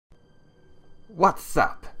What's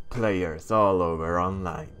up, players all over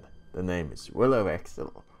online? The name is Willow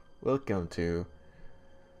Excel. Welcome to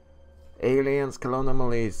Aliens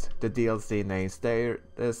Colonial, the DLC name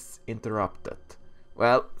Stasis Interrupted.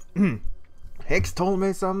 Well, Hicks told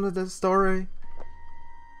me some of the story.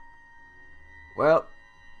 Well,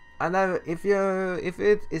 I know if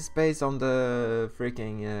it is based on the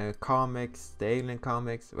freaking comics, the Alien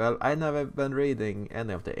comics. Well, I never been reading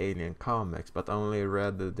any of the Alien comics, but only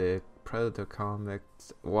read the Predator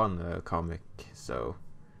comics, one comic. So,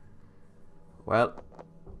 well,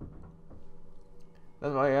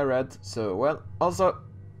 that's why I read. So, well, also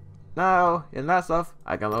now in last off,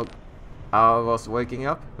 I was waking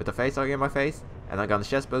up with a face hug in my face, and I got a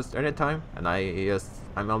chest boost anytime, and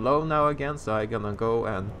I'm alone now again, so I'm gonna go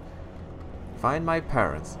and find my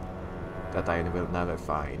parents that I will never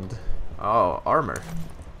find. Oh, armor.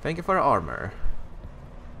 Thank you for the armor.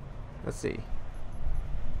 Let's see.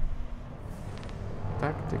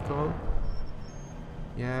 Tactical.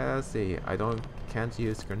 Yeah, let's see. Can't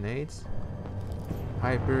use grenades.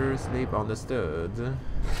 Hyper sleep understood.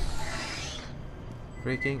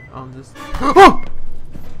 Freaking understood. Oh!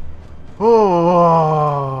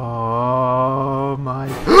 Oh my!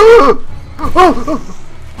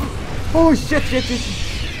 Oh shit!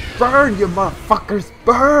 Burn, you motherfuckers!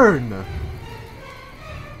 Burn!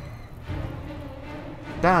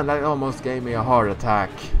 Damn, that almost gave me a heart attack.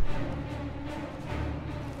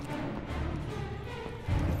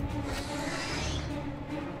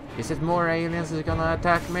 Is it more aliens that are gonna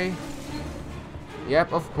attack me?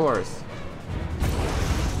 Yep, of course.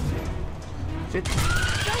 Shit.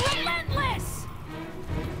 They're relentless!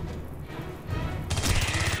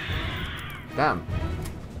 Damn.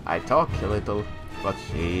 I talk a little, but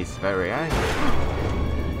she's very angry.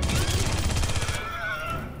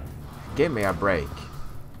 Give me a break.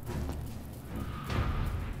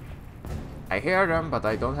 I hear them, but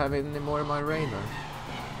I don't have any more in my radar.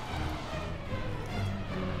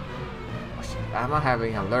 Am I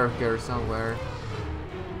having a lurker somewhere?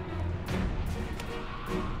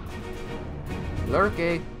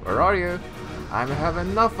 Lurky, where are you? I have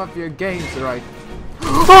enough of your games right.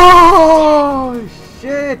 Oh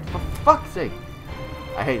shit! For fuck's sake!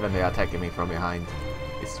 I hate when they are attacking me from behind.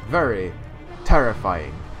 It's very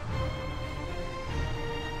terrifying.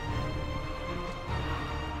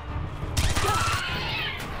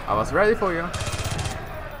 I was ready for you.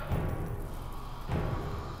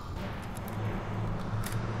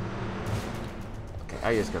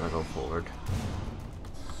 I'm just gonna go forward.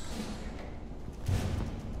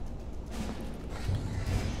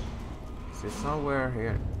 Is it somewhere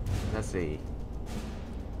here? Let's see.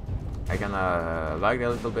 I'm gonna lag a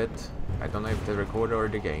little bit. I don't know if the recorder or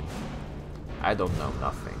the game. I don't know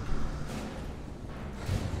nothing.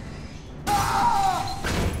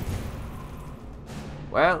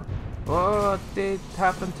 Well, what did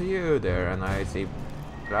happen to you there? And I see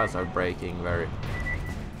clouds are breaking very...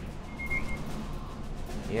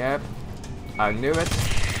 Yep, I knew it.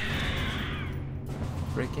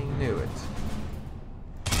 Freaking knew it.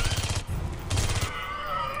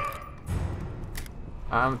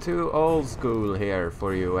 I'm too old school here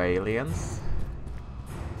for you aliens.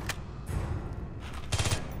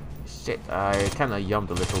 Shit, I kinda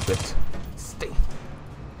jumped a little bit. Stay.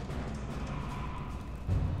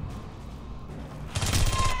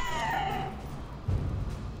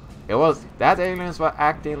 It was that aliens were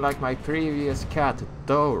acting like my previous cat,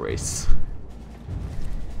 Doris.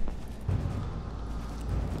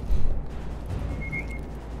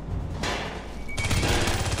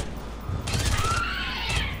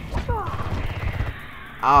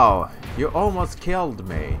 Ow, you almost killed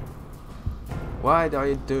me. Why are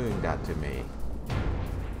you doing that to me?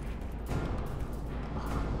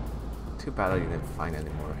 Too bad I didn't find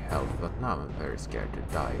any more health, but now I'm very scared to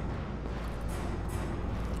die.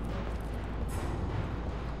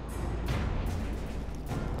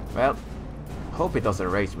 Well, hope it doesn't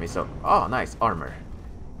rage me so... Oh, nice armor.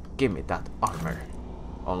 Give me that armor.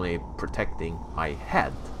 Only protecting my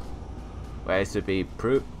head. Well, it should be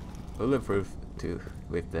bulletproof too,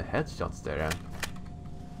 with the headshots there.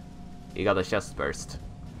 He got a chest burst.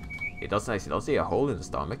 It doesn't actually don't see a hole in the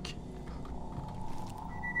stomach.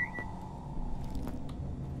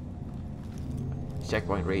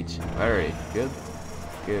 Checkpoint reach. Very good.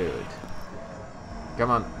 Good.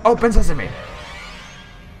 Come on, open sesame!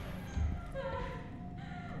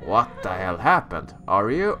 What the hell happened? Are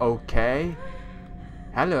you okay?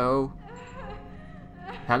 Hello?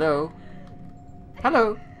 Hello?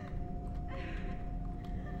 Hello?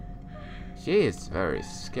 She is very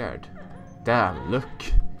scared. Damn, look.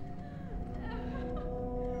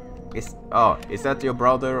 Is that your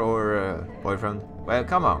brother or boyfriend? Well,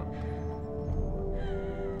 come on.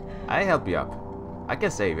 I help you up. I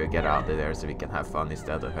can save you, get out of there so we can have fun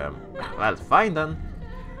instead of him. Well, fine then.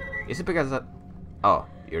 Is it because that... Oh,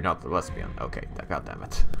 you're not a lesbian. Okay, god damn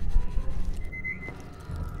it.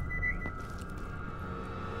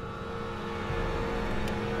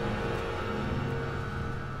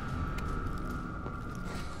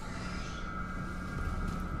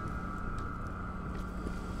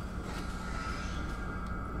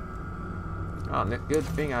 Oh, good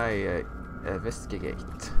thing I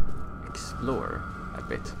explore a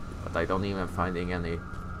bit, but I don't even finding any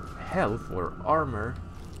health or armor.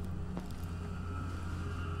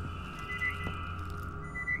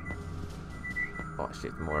 Oh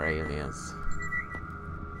shit, more aliens.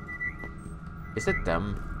 Is it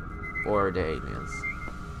them or the aliens?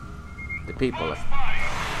 The people.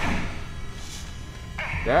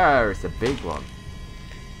 There's a big one.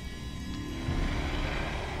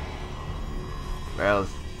 Well,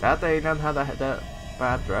 that alien had a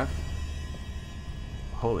bad breath.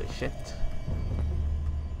 Holy shit.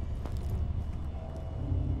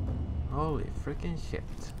 Holy freaking shit.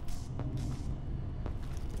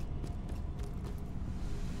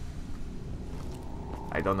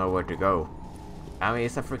 I don't know where to go. I mean,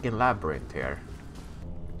 it's a freaking labyrinth here.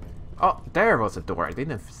 Oh, there was a door. I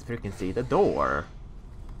didn't freaking see the door.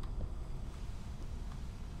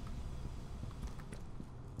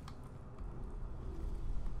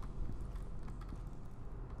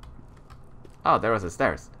 Oh, there was the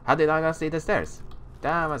stairs. How did I not see the stairs?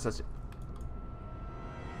 Damn,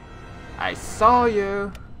 I saw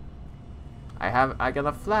you. I got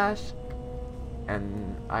a flash,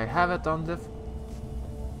 and I have it on the.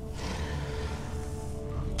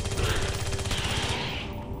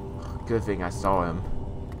 Good thing I saw him.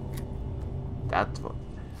 That's what.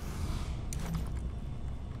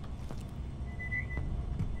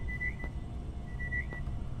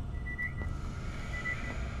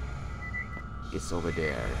 It's over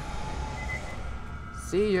there.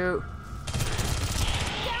 See you.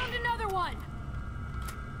 Downed another one.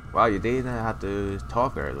 Wow, you didn't have to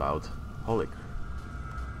talk very loud. Holy.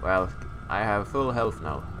 Well, I have full health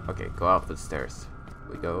now. Okay, go up the stairs.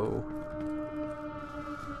 We go.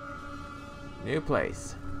 New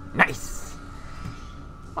place. Nice.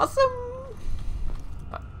 Awesome.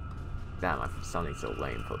 Damn, I'm sounding so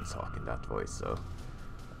lame for talking that voice. So.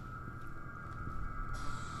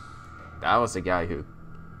 That was a guy who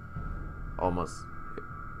almost...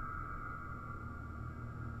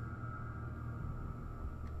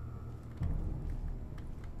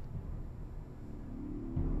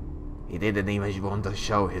 He didn't even want to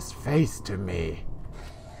show his face to me.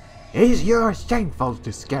 You're shameful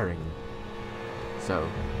to scaring. So...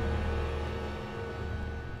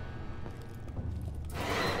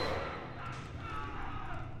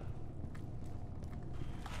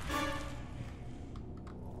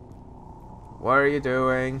 What are you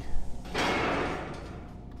doing?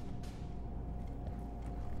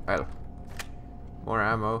 Well, more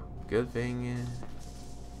ammo. Good thing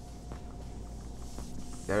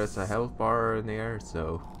there's a health bar near,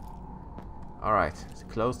 so... Alright, it's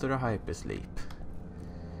close to the hypersleep.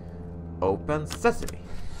 Open sesame.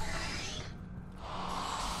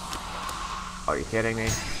 Are you kidding me? Are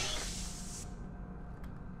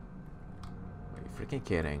you freaking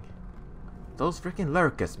kidding? Those freaking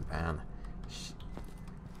lurkers, man.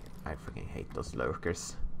 I freaking hate those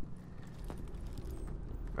lurkers.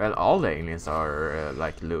 Well, all the aliens are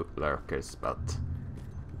like lurkers, but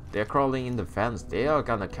they're crawling in the fence. They are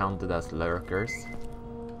gonna count it as lurkers.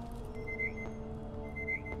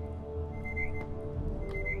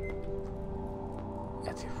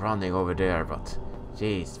 It's running over there, but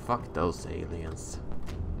jeez, fuck those aliens.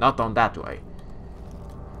 Not on that way.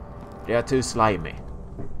 They are too slimy.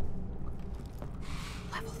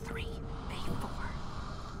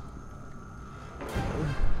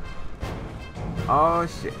 Oh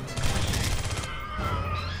shit.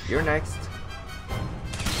 You're next.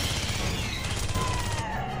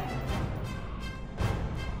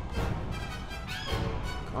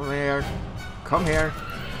 Come here. Come here.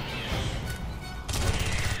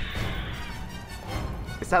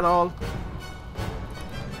 Is that all?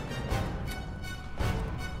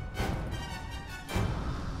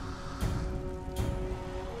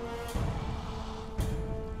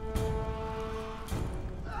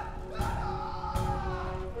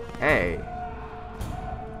 Hey.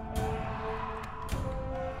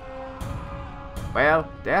 Well,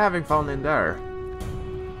 they're having fun in there.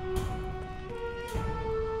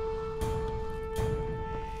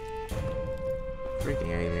 Freaking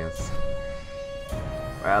aliens.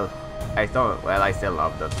 Well, I still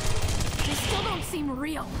love them. seem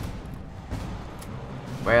real.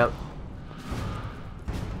 Well,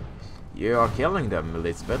 you are killing them,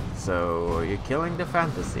 Elizabeth, so you're killing the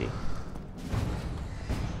fantasy.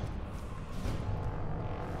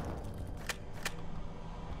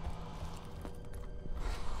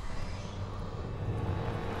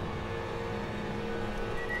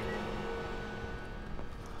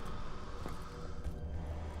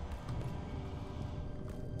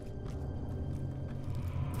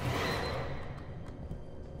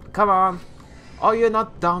 Come on! Are you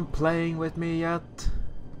not done playing with me yet?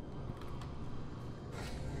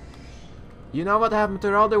 You know what happened to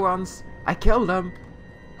the other ones? I killed them!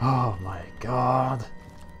 Oh my god.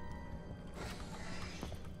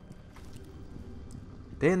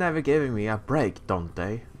 They're never giving me a break, don't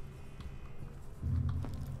they?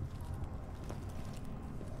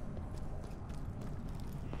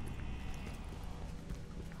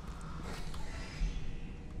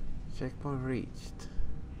 Checkpoint reached.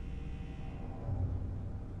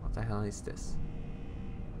 What the hell is this?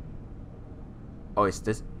 Oh, is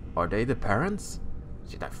this... Are they the parents?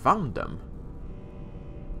 Shit, I found them.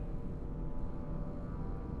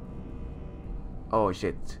 Oh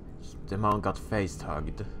shit. The mom got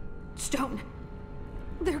face-hugged. Stone.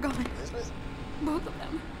 They're gone. Both of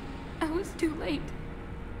them. I was too late.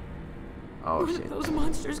 Oh One shit. of those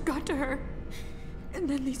monsters got to her. And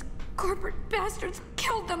then these corporate bastards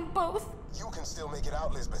killed them both. You can still make it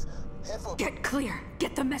out, Lisbeth. Head for... Get clear.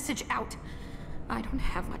 Get the message out. I don't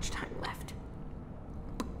have much time left.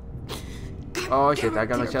 Oh shit, I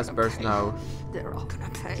got a chest burst now. They're all gonna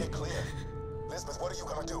pay. Get clear. Lisbeth, what are you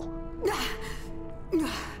gonna do?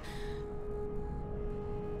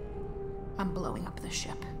 I'm blowing up the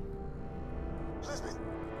ship. Lisbeth!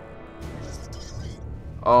 Lisbeth, do you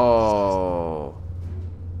read? Oh.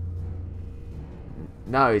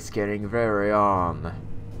 Now it's getting very on.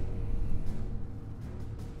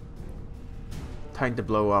 Time to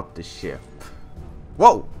blow up the ship.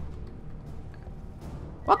 Whoa!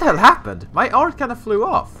 What the hell happened? My art kind of flew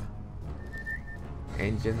off.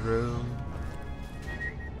 Engine room.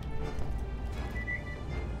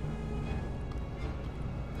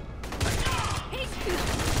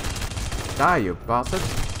 Die, you bastard.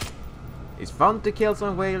 It's fun to kill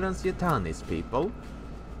some Wayland's Yutanis people.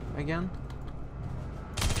 Again.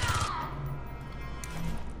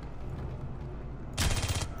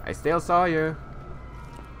 I still saw you.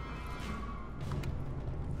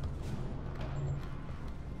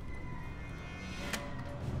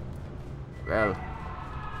 Well.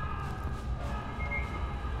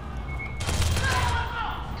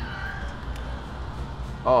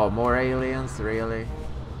 Oh, more aliens, really?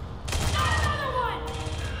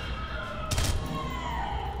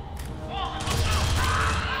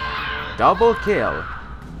 Double kill.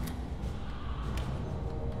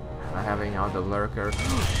 Am I having out the lurker?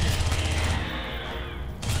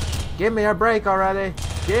 Give me a break already!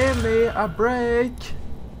 Give me a break!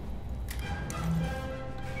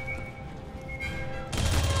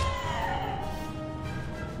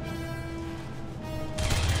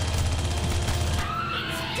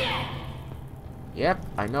 Yep,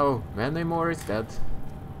 I know. Many more is dead.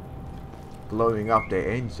 Blowing up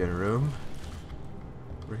the engine room.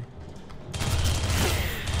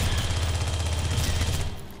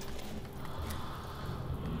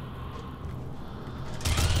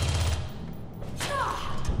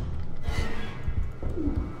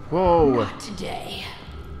 Whoa! Not today.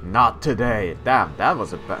 Not today. Damn, that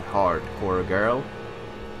was a bit hardcore, girl.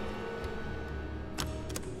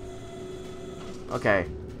 Okay.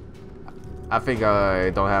 I think I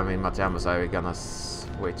don't have any much ammo, so I'm gonna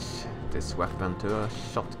switch this weapon to a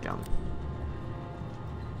shotgun.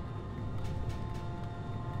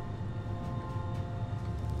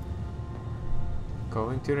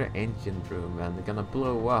 Going to the engine room and they're gonna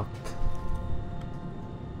blow up.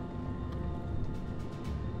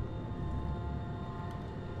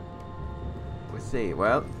 We'll see,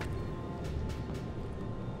 well.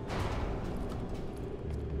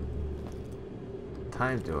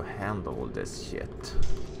 Time to handle this shit.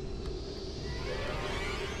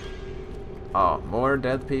 Oh, more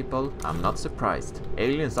dead people? I'm not surprised.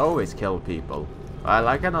 Aliens always kill people. Well,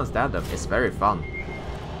 I can understand them, it's very fun.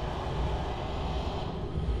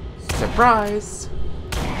 Surprise!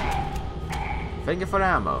 Thank you for the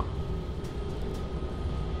ammo.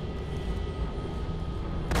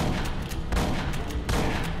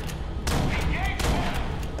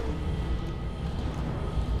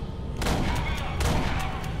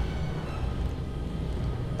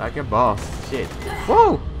 Like a boss. Shit.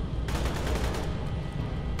 Whoa!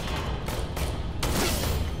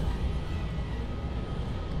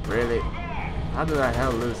 Really? How did I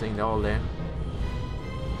hell losing all there?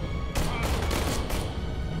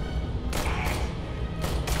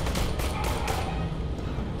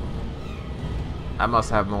 I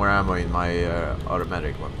must have more ammo in my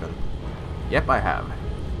automatic weapon. Yep, I have.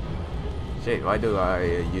 Shit, why do I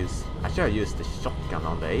use... I should have used the shotgun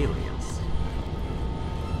on the aliens.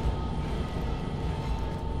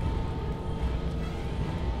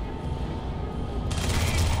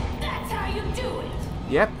 That's how you do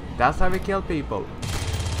it! Yep, that's how we kill people.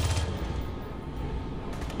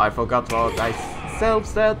 I forgot what I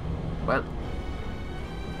said. Well,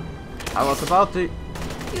 I was about to...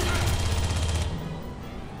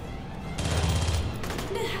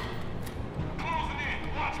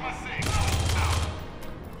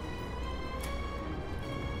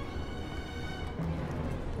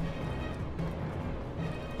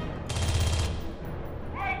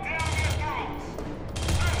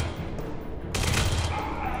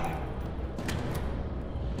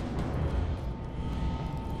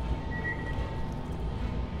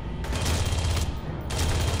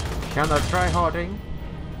 Can I try harding?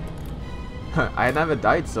 I never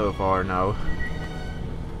died so far now.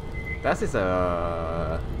 That is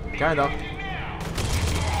a kind of...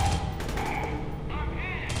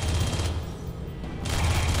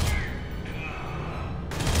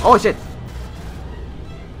 Oh shit!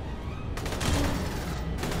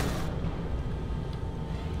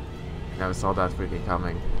 Never saw that freaking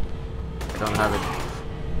coming. I don't have it.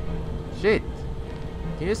 Shit!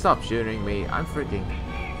 Can you stop shooting me? I'm freaking...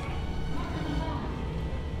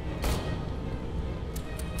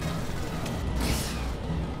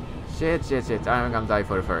 Shit, I'm gonna die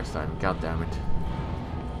for the first time. God damn it.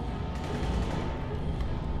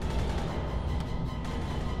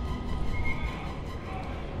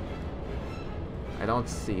 I don't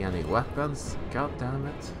see any weapons. God damn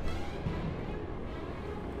it.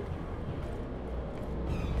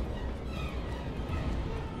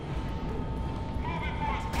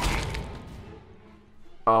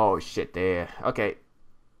 Oh shit, okay.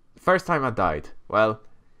 First time I died. Well,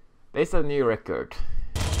 there's a new record.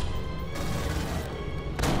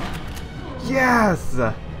 Yes!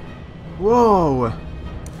 Whoa!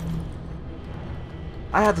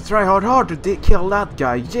 I had to try hard to kill that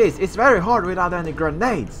guy. Jeez, it's very hard without any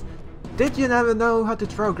grenades. Did you never know how to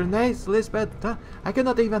throw grenades, Lisbeth? Huh? I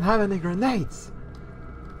cannot even have any grenades.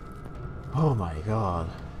 Oh my god.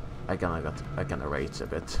 I kinda rage a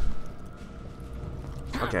bit.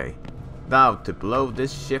 Okay. Now to blow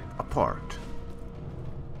this ship apart.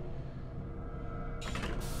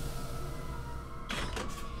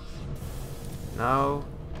 Now,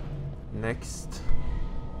 next.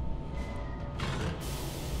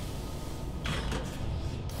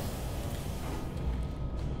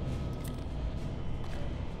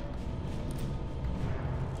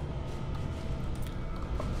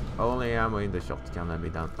 Only ammo in the shotgun can be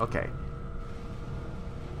done. Okay.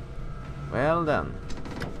 Well then.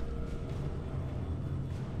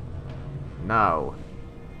 Now,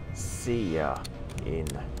 see ya in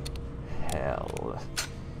hell.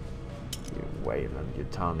 You Wayland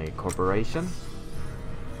Yutani Corporation.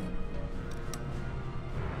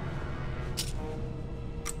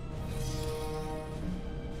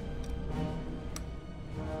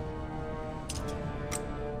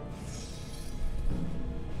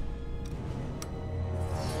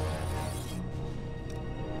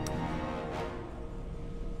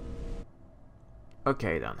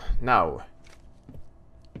 Okay then, now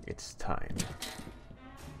it's time.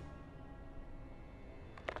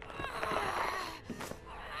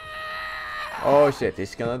 Oh shit,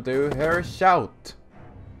 he's gonna do her shout.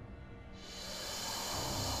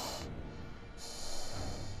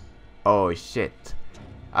 Oh shit.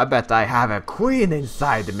 I bet I have a queen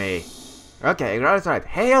inside me. Okay, that's right.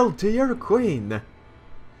 Hail to your queen.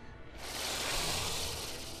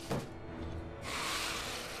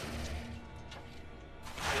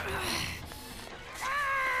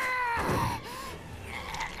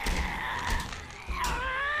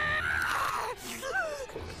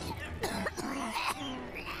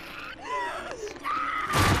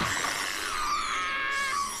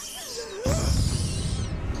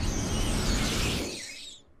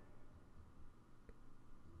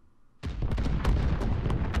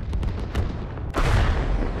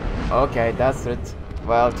 Okay, that's it.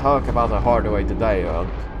 Well, talk about a hard way to die on.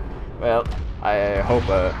 Well, I hope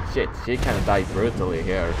shit, she kinda died brutally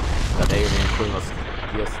here. That alien queen was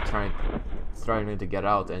just trying to get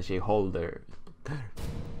out and she hold her.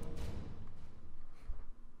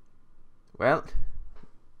 Well,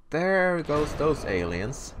 there goes those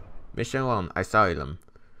aliens. Mission 1, Asylum.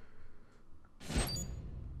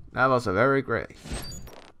 That was a very great.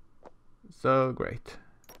 So great.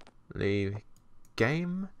 Leave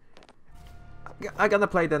game. I'm gonna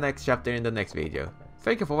play the next chapter in the next video.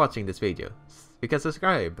 thank you for watching this video. You can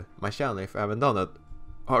subscribe my channel if you haven't done it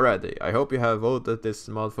already. I hope you have voted this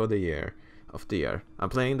mod for the year of the year. I'm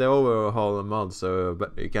playing the overhaul mod, so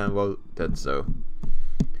you can vote it. So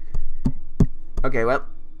okay, well,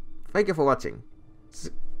 thank you for watching.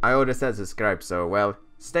 I already said subscribe, so well,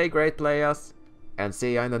 stay great players, and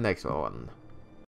see you in the next one.